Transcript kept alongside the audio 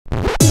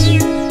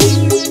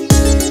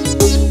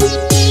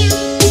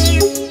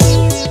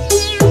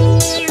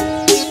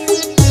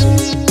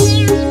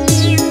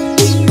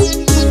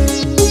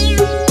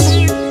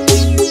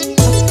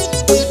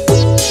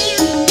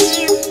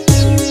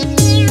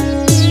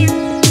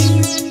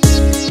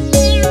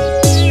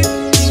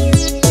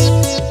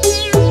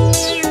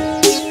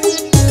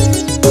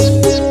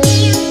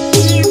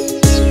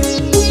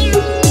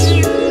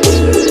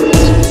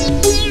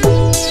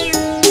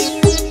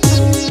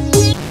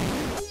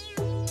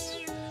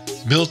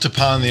Built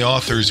upon the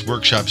author's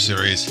workshop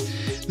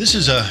series, this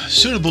is a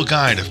suitable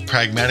guide of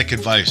pragmatic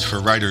advice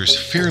for writers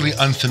fairly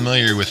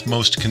unfamiliar with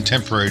most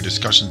contemporary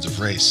discussions of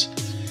race.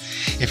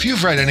 If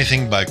you've read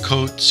anything by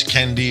Coates,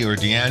 Kendi, or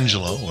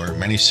D'Angelo, or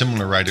many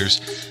similar writers,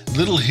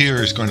 little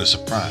here is going to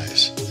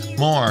surprise.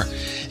 More,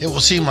 it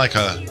will seem like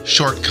a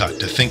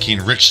shortcut to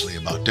thinking richly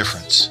about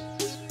difference.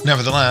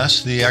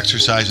 Nevertheless, the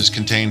exercises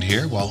contained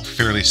here, while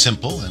fairly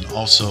simple and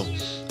also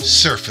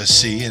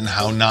surfacey in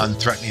how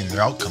non-threatening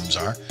their outcomes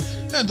are,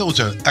 and those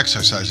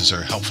exercises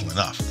are helpful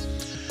enough.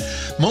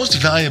 Most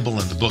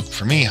valuable in the book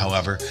for me,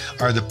 however,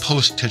 are the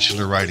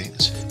post-titular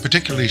writings,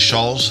 particularly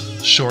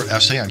Shawl's short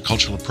essay on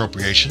cultural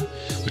appropriation,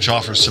 which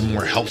offers some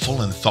more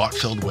helpful and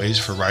thought-filled ways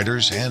for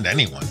writers and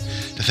anyone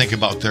to think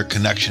about their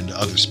connection to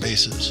other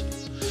spaces.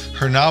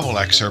 Her novel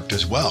excerpt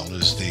as well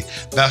is the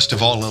best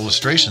of all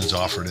illustrations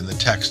offered in the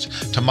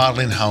text to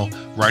modeling how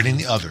writing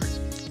the other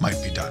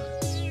might be done.